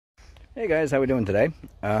Hey guys, how we doing today?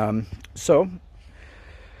 So,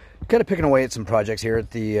 kind of picking away at some projects here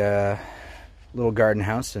at the little garden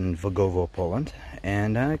house in Vogovo, Poland,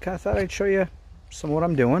 and I kind of thought I'd show you some of what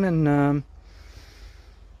I'm doing. And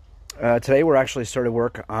today we're actually started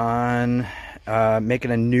work on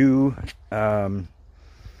making a new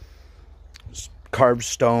carved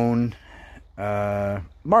stone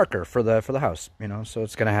marker for the house, so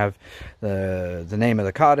it's going to have the name of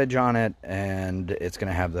the cottage on it, and it's going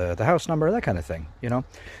to have the house number, that kind of thing,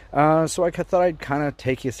 so I thought I'd kind of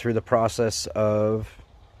take you through the process of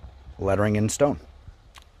lettering in stone.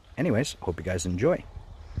 Anyways, hope you guys enjoy.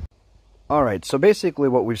 All right, so basically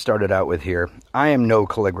what we've started out with here, I am no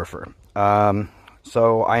calligrapher,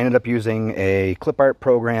 so I ended up using a clip art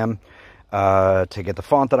program to get the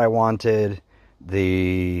font that I wanted,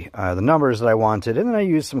 the numbers that I wanted, and then I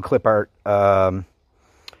used some clip art for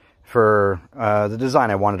the design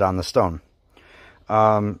I wanted on the stone.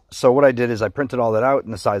 So what I did is I printed all that out in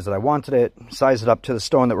the size that I wanted it, sized it up to the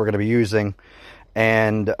stone that we're going to be using,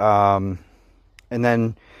 and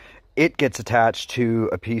then it gets attached to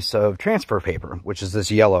a piece of transfer paper, which is this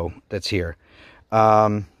yellow that's here.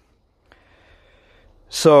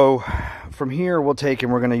 So from here we'll take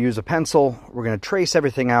and we're going to use a pencil, we're going to trace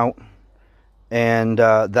everything out, and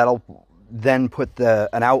that'll then put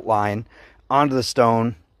an outline onto the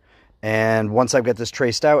stone. And once I've got this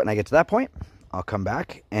traced out and I get to that point, I'll come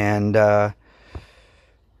back and show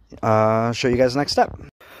you guys the next step.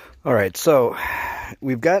 All right, so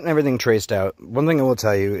we've gotten everything traced out. One thing I will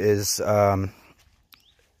tell you is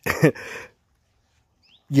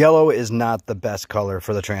yellow is not the best color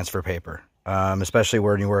for the transfer paper, especially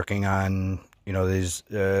when you're working on this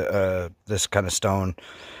kind of stone.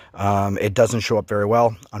 It doesn't show up very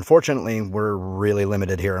well. Unfortunately, we're really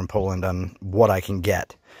limited here in Poland on what I can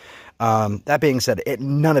get. That being said,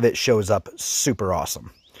 none of it shows up super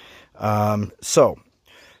awesome. So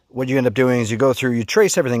what you end up doing is you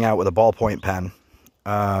trace everything out with a ballpoint pen.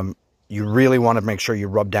 You really want to make sure you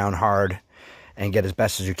rub down hard and get as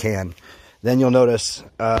best as you can. Then you'll notice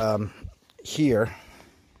here,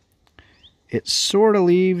 it sort of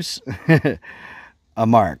leaves a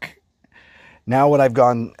mark. Now what I've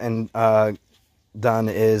gone and done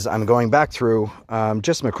is I'm going back through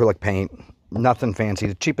just some acrylic paint, nothing fancy,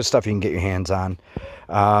 the cheapest stuff you can get your hands on.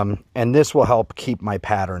 And this will help keep my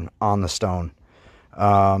pattern on the stone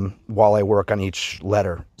while I work on each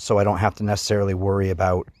letter, so I don't have to necessarily worry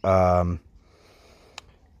about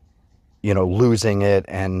losing it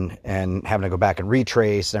and having to go back and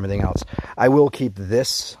retrace and everything else. I will keep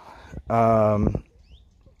this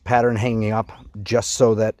pattern hanging up just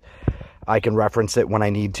so that I can reference it when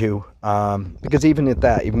I need to, because even with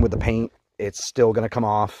the paint, it's still going to come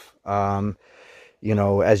off.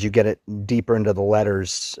 As you get it deeper into the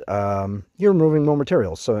letters, you're removing more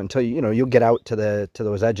material. So until you'll get out to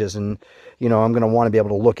those edges, and I'm going to want to be able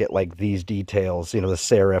to look at like these details, the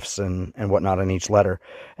serifs and whatnot on each letter.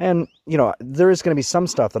 And there is going to be some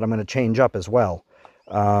stuff that I'm going to change up as well.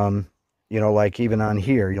 Like even on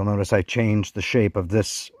here, you'll notice I changed the shape of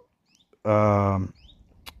this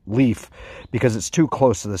leaf because it's too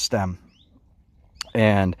close to the stem,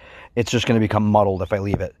 and it's just going to become muddled if I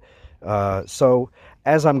leave it. So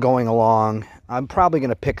as I'm going along, I'm probably going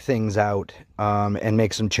to pick things out and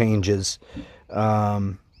make some changes.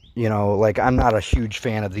 Like I'm not a huge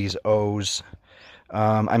fan of these O's.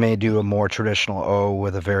 I may do a more traditional O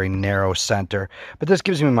with a very narrow center, but this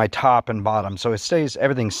gives me my top and bottom, so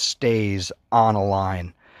everything stays on a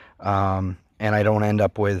line, and I don't end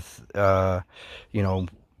up with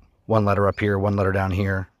one letter up here, one letter down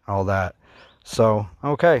here, all that. So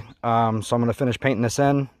okay, so I'm going to finish painting this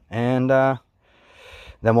in, and then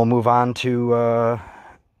we'll move on to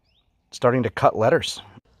starting to cut letters.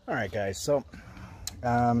 All right, guys, so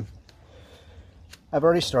I've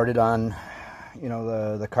already started on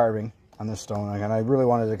the carving on this stone, and I really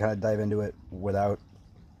wanted to kind of dive into it without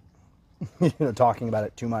talking about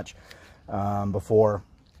it too much before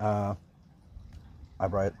I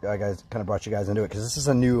brought you guys into it, because this is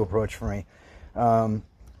a new approach for me.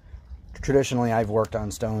 Traditionally, I've worked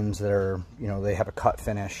on stones that are, they have a cut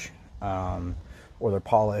finish, or they're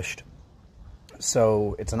polished.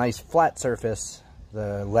 So it's a nice flat surface.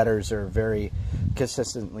 The letters are very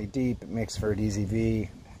consistently deep. It makes for an easy V.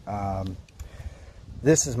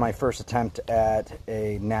 This is my first attempt at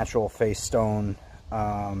a natural face stone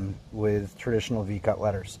with traditional V-cut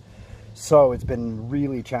letters. So it's been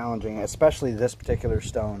really challenging, especially this particular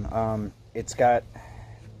stone. It's got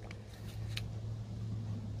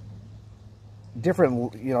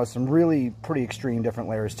different, some really pretty extreme different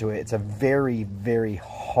layers to it. It's a very, very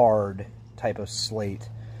hard type of slate.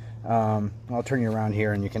 I'll turn you around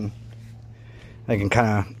here and you can I can kind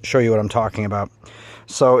of show you what I'm talking about.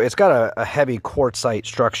 So it's got a heavy quartzite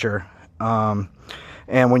structure.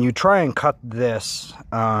 And when you try and cut this,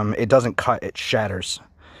 it doesn't cut, it shatters.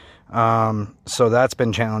 So that's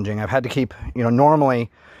been challenging. I've had to keep, normally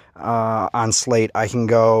on slate, I can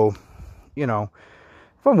go, if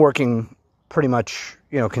I'm working pretty much,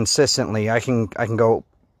 consistently, I can go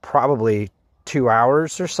probably 2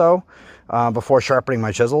 hours or so before sharpening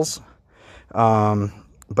my chisels.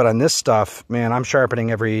 But on this stuff, man, I'm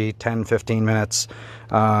sharpening every 10, 15 minutes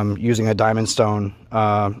using a diamond stone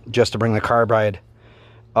just to bring the carbide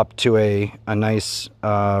up to a nice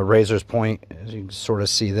razor's point, as you can sort of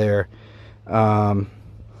see there. But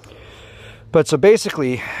so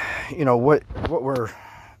basically, what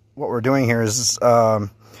we're doing here is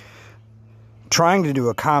trying to do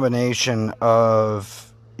a combination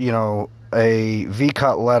of, a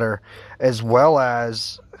V-cut letter as well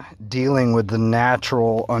as dealing with the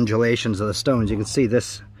natural undulations of the stones. You can see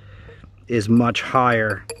this is much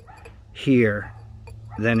higher here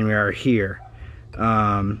than we are here.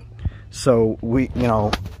 So we,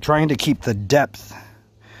 trying to keep the depth.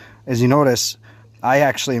 As you notice, I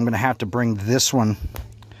actually am going to have to bring this one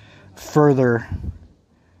further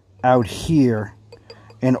out here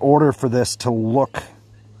in order for this to look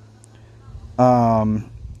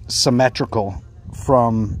symmetrical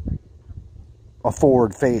from a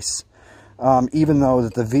forward face, even though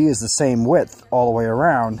that the V is the same width all the way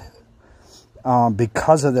around.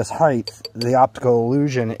 Because of this height, the optical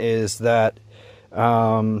illusion is that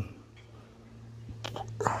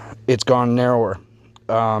it's gone narrower,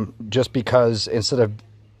 just because instead of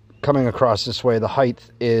coming across this way, the height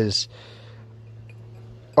is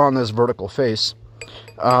on this vertical face.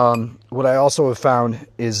 What I also have found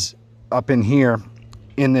is up in here,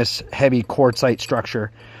 in this heavy quartzite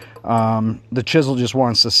structure, the chisel just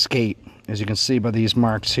wants to skate, as you can see by these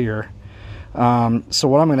marks here. So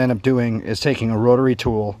what I'm going to end up doing is taking a rotary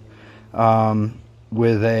tool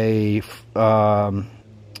with a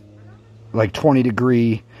like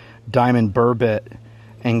 20-degree diamond burr bit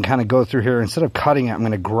and kind of go through here. Instead of cutting it, I'm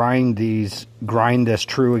going to grind this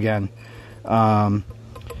true again,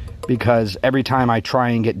 because every time I try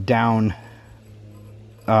and get down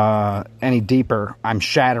any deeper, I'm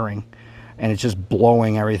shattering and it's just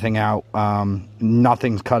blowing everything out.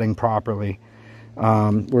 Nothing's cutting properly.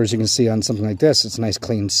 Whereas you can see on something like this, it's a nice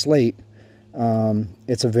clean slate.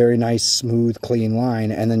 It's a very nice, smooth, clean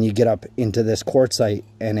line. And then you get up into this quartzite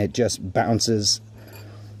and it just bounces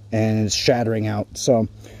and it's shattering out. So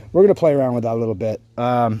we're going to play around with that a little bit.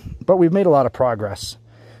 But we've made a lot of progress.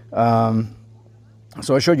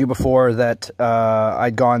 So I showed you before that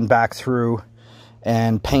I'd gone back through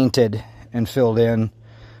and painted and filled in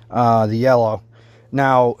the yellow.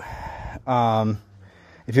 Now,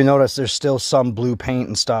 if you notice, there's still some blue paint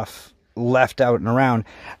and stuff left out and around.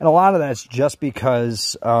 And a lot of that's just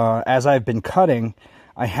because as I've been cutting,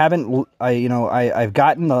 I've gotten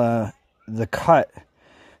the cut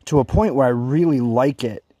to a point where I really like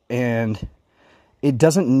it, and it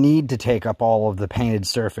doesn't need to take up all of the painted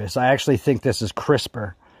surface. I actually think this is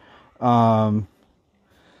crisper.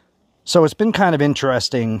 So it's been kind of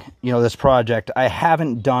interesting, this project. I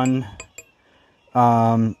haven't done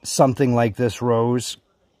something like this rose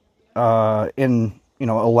in,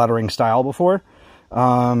 a lettering style before.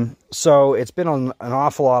 So it's been an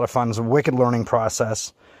awful lot of fun. It's a wicked learning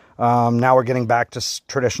process. Now we're getting back to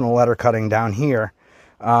traditional letter cutting down here.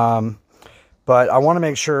 But I want to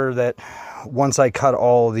make sure that once I cut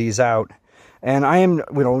all of these out, and I am,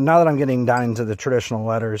 now that I'm getting down into the traditional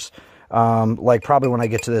letters, like probably when I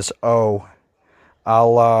get to this O,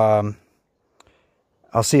 I'll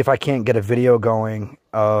see if I can't get a video going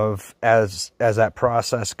of as that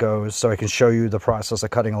process goes, so I can show you the process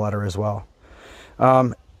of cutting a letter as well.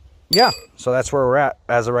 Yeah, so that's where we're at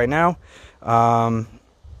as of right now. And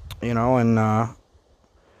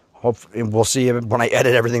hopefully we'll see when I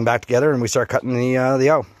edit everything back together and we start cutting the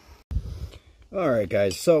O. All right,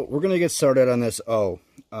 guys, so we're going to get started on this O.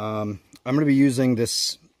 I'm going to be using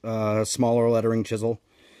this smaller lettering chisel,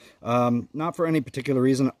 not for any particular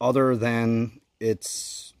reason other than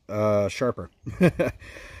it's sharper.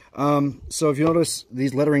 So if you notice,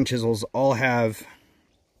 these lettering chisels all have,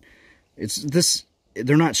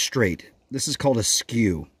 they're not straight. This is called a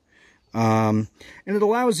skew. And it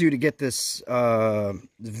allows you to get this classical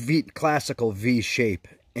V shape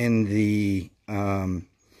in the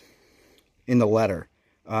letter,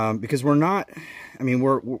 because we're not,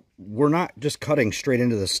 we're not just cutting straight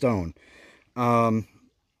into the stone. What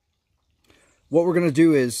we're going to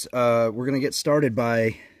do is we're going to get started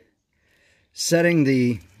by setting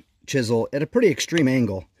the chisel at a pretty extreme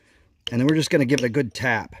angle, and then we're just going to give it a good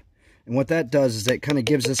tap. And And what that does is it kind of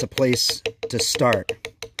gives us a place to start.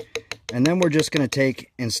 And then we're just going to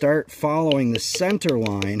take and start following the center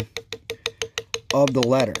line of the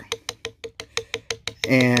letter.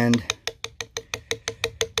 And,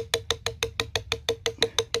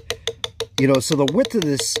 you know, so the width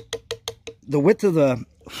of the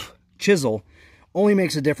chisel only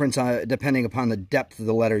makes a difference depending upon the depth of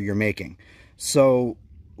the letter you're making. So,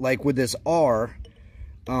 like with this R,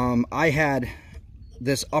 I had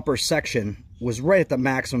this upper section was right at the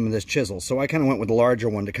maximum of this chisel. So I kind of went with the larger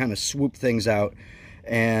one to kind of swoop things out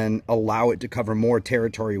and allow it to cover more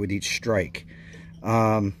territory with each strike.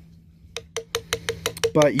 But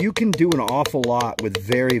you can do an awful lot with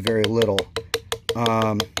very, very little.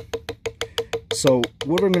 So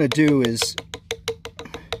what I'm going to do is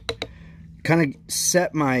kind of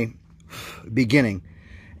set my beginning.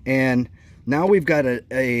 And now we've got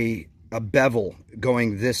a bevel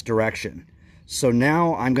going this direction. So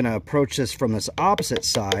now I'm going to approach this from this opposite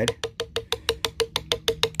side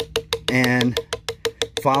and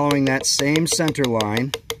following that same center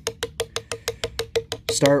line,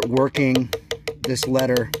 start working this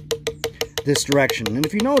letter this direction. And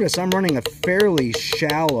if you notice, I'm running a fairly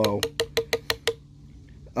shallow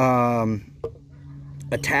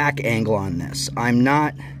attack angle on this. I'm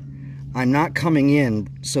not coming in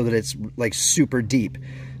so that it's like super deep.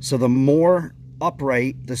 So the more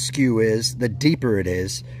upright the skew is, the deeper it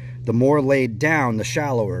is. The more laid down, the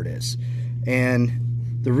shallower it is. And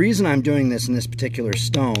the reason I'm doing this in this particular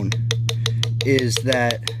stone is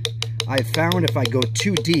that I found if I go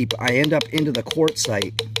too deep, I end up into the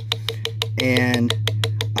quartzite and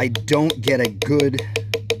I don't get a good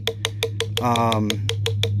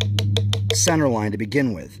center line to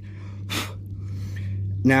begin with.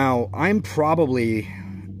 Now, I'm probably,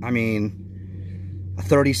 I mean, a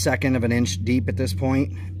 32nd of an inch deep at this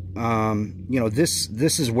point. You know,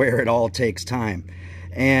 this is where it all takes time.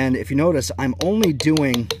 And if you notice, I'm only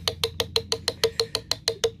doing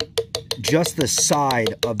just the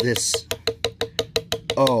side of this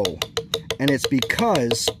O. And it's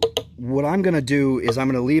because what I'm going to do is I'm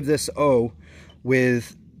going to leave this O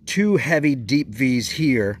with two heavy deep V's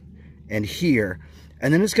here and here.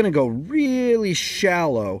 And then it's going to go really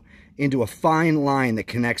shallow into a fine line that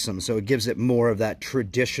connects them, so it gives it more of that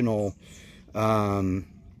traditional, you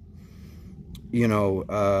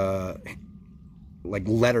know, like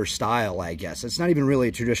letter style, I guess. It's not even really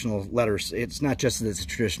a traditional letter. It's not just that it's a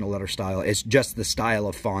traditional letter style. It's just the style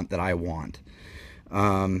of font that I want.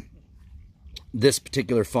 This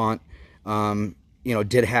particular font, you know,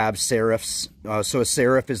 did have serifs. So a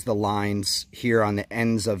serif is the lines here on the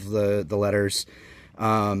ends of the letters.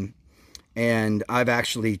 And I've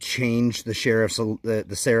actually changed the serifs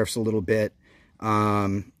a little bit,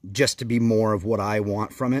 just to be more of what I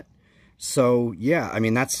want from it. So yeah, I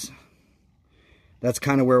mean, that's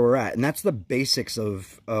kind of where we're at. And that's the basics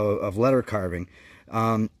of letter carving.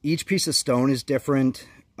 Each piece of stone is different,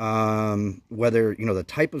 whether, you know, the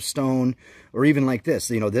type of stone, or even like this,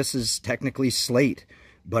 you know, this is technically slate,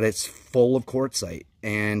 but it's full of quartzite.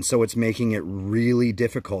 And so it's making it really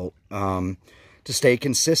difficult, to stay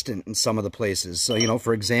consistent in some of the places. So, you know,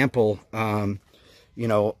 for example, you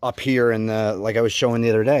know, up here in the, like I was showing the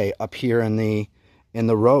other day, up here in the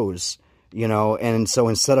rows, you know, and so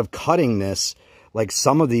instead of cutting this, like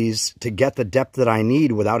some of these, to get the depth that I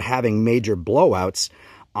need without having major blowouts,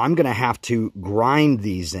 I'm going to have to grind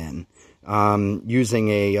these in, using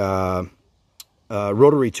a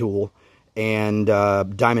rotary tool and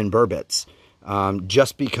diamond burr bits.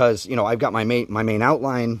 Just because, you know, I've got my main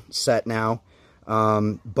outline set now,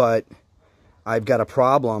 but I've got a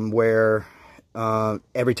problem where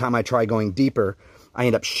every time I try going deeper, I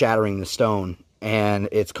end up shattering the stone, and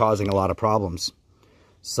it's causing a lot of problems.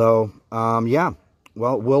 So, yeah,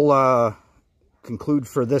 well, we'll conclude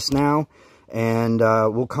for this now, and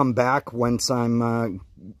we'll come back once I'm,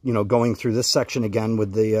 you know, going through this section again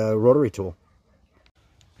with the rotary tool.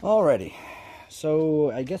 Alrighty,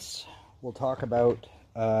 so I guess we'll talk about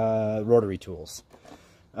rotary tools.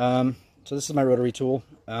 So this is my rotary tool.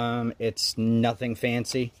 It's nothing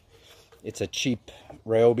fancy. It's a cheap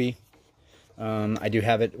Ryobi. I do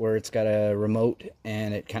have it where it's got a remote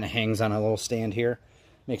and it kind of hangs on a little stand here.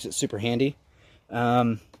 Makes it super handy.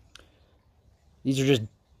 These are just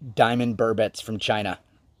diamond burr bits from China.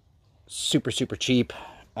 Super, super cheap.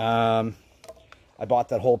 I bought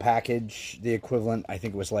that whole package. The equivalent, I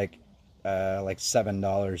think it was like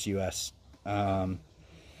 $7 US.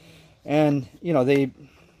 And, you know, they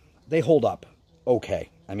hold up okay.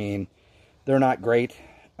 I mean, they're not great.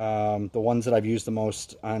 The ones that I've used the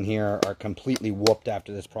most on here are completely whooped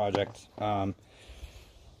after this project.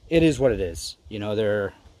 It is what it is. You know,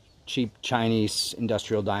 they're cheap Chinese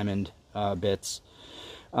industrial diamond bits,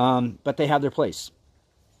 but they have their place.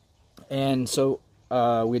 And so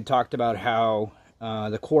we had talked about how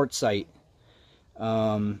the quartzite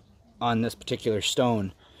on this particular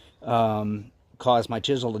stone caused my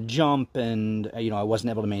chisel to jump, and I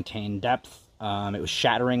wasn't able to maintain depth. It was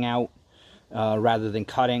shattering out rather than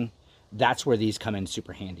cutting. That's where these come in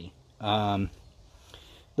super handy.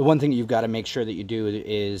 The one thing you've got to make sure that you do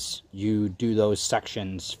is you do those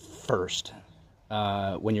sections first.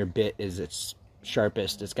 When your bit is its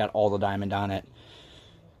sharpest, it's got all the diamond on it.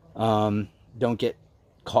 Don't get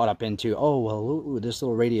caught up into, oh, well, ooh, this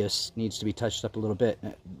little radius needs to be touched up a little bit.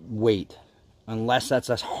 Wait. Unless that's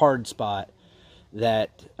a hard spot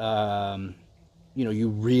that, you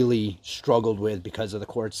really struggled with because of the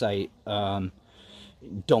quartzite,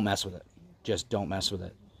 don't mess with it. Just don't mess with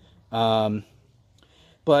it.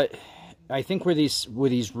 But I think where these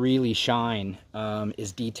really shine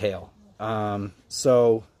is detail.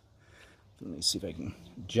 So let me see if I can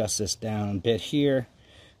adjust this down a bit here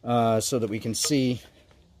so that we can see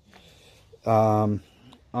on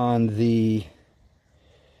the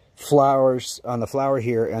flowers, on the flower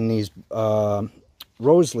here, and these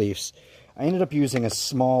rose leaves. I ended up using a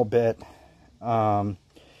small bit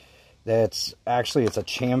that's actually, it's a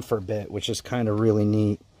chamfer bit, which is kind of really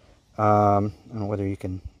neat. I don't know whether we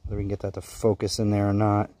can get that to focus in there or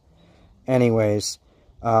not. Anyways,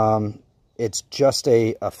 it's just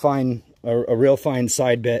a real fine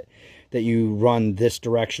side bit that you run this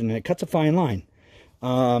direction, and it cuts a fine line.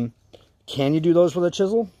 Can you do those with a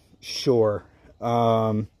chisel? Sure.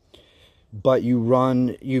 But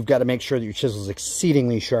you've got to make sure that your chisel is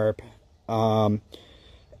exceedingly sharp,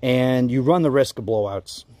 and you run the risk of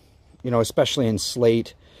blowouts, especially in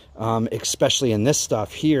slate. Especially in this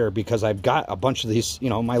stuff here, because I've got a bunch of these,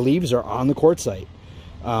 my leaves are on the quartzite.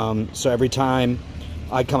 So every time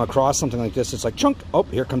I come across something like this, it's like, chunk, oh,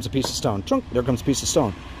 here comes a piece of stone, chunk, there comes a piece of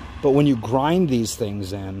stone. But when you grind these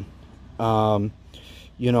things in, you're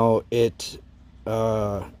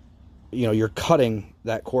cutting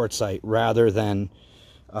that quartzite rather than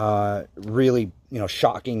really,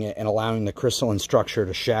 shocking it and allowing the crystalline structure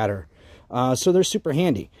to shatter. So they're super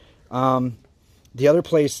handy. The other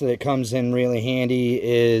place that it comes in really handy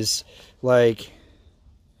is like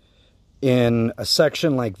in a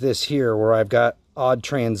section like this here where I've got odd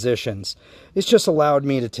transitions. It's just allowed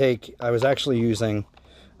me to take, I was actually using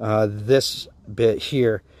this bit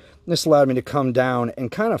here. This allowed me to come down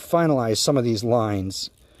and kind of finalize some of these lines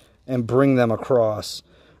and bring them across.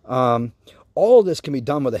 All of this can be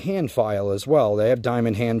done with a hand file as well. They have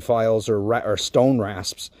diamond hand files or stone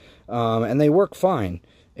rasps, and they work fine.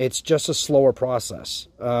 It's just a slower process.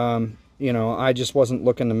 I just wasn't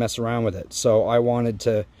looking to mess around with it. So I wanted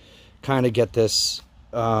to kind of get this,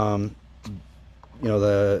 the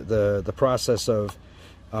process of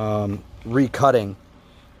recutting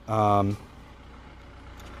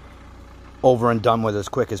over and done with as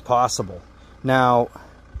quick as possible. Now,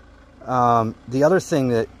 the other thing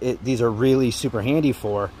that these are really super handy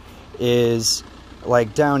for is,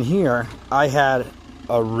 like down here, I had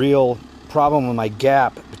a real problem with my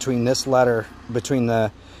gap between this letter, between the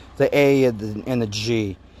A and the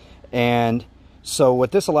G. And so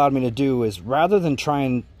what this allowed me to do is, rather than try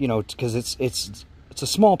and, because it's a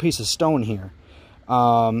small piece of stone here,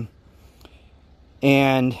 and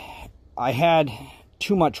I had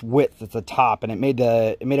too much width at the top, and it made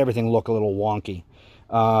everything look a little wonky.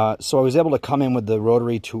 So I was able to come in with the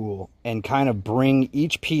rotary tool and kind of bring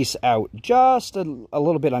each piece out just a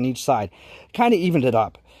little bit on each side, kind of evened it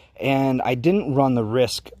up. And I didn't run the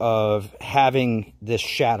risk of having this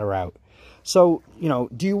shatter out. So,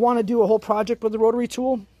 do you want to do a whole project with the rotary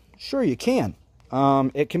tool? Sure, you can.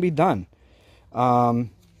 It can be done.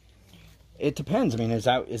 It depends. I mean, is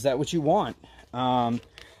that what you want? Do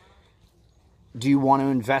you want to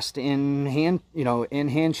invest in hand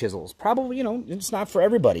chisels? Probably, it's not for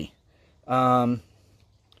everybody. But,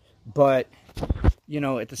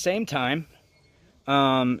 at the same time,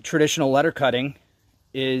 traditional letter cutting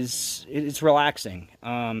it's relaxing.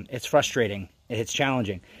 It's frustrating. It's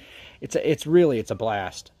challenging. It's a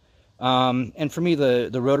blast. And for me,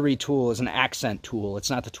 the rotary tool is an accent tool. It's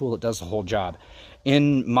not the tool that does the whole job.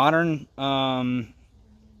 In modern, like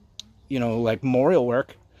memorial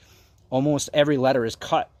work, almost every letter is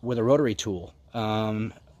cut with a rotary tool,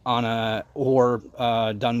 or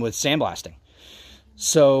done with sandblasting.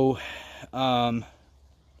 So, I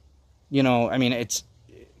mean,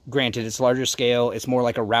 granted, it's larger scale. It's more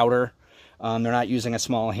like a router. They're not using a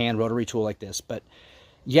small hand rotary tool like this. But,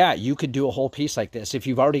 yeah, you could do a whole piece like this. If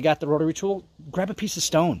you've already got the rotary tool, grab a piece of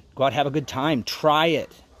stone. Go out, have a good time. Try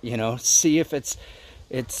it. See if it's,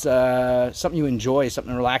 It's something you enjoy,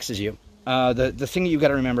 something that relaxes you. The thing that you got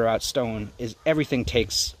to remember about stone is everything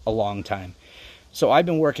takes a long time. So I've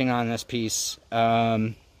been working on this piece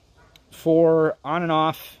for on and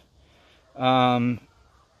off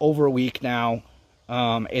over a week now.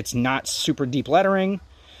 It's not super deep lettering.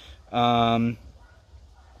 I've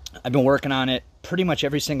been working on it pretty much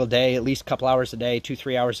every single day, at least a couple hours a day,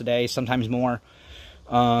 2-3 hours a day, sometimes more.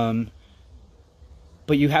 But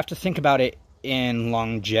you have to think about it in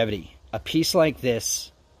longevity. A piece like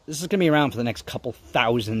this is going to be around for the next couple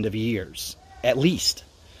thousand of years, at least.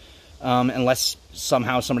 Unless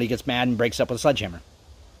somehow somebody gets mad and breaks up with a sledgehammer.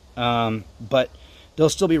 But there'll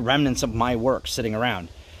still be remnants of my work sitting around.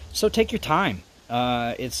 So take your time.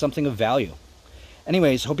 It's something of value.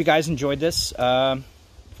 Anyways, hope you guys enjoyed this. If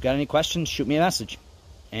you've got any questions, shoot me a message.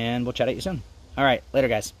 And we'll chat at you soon. All right, later,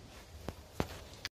 guys.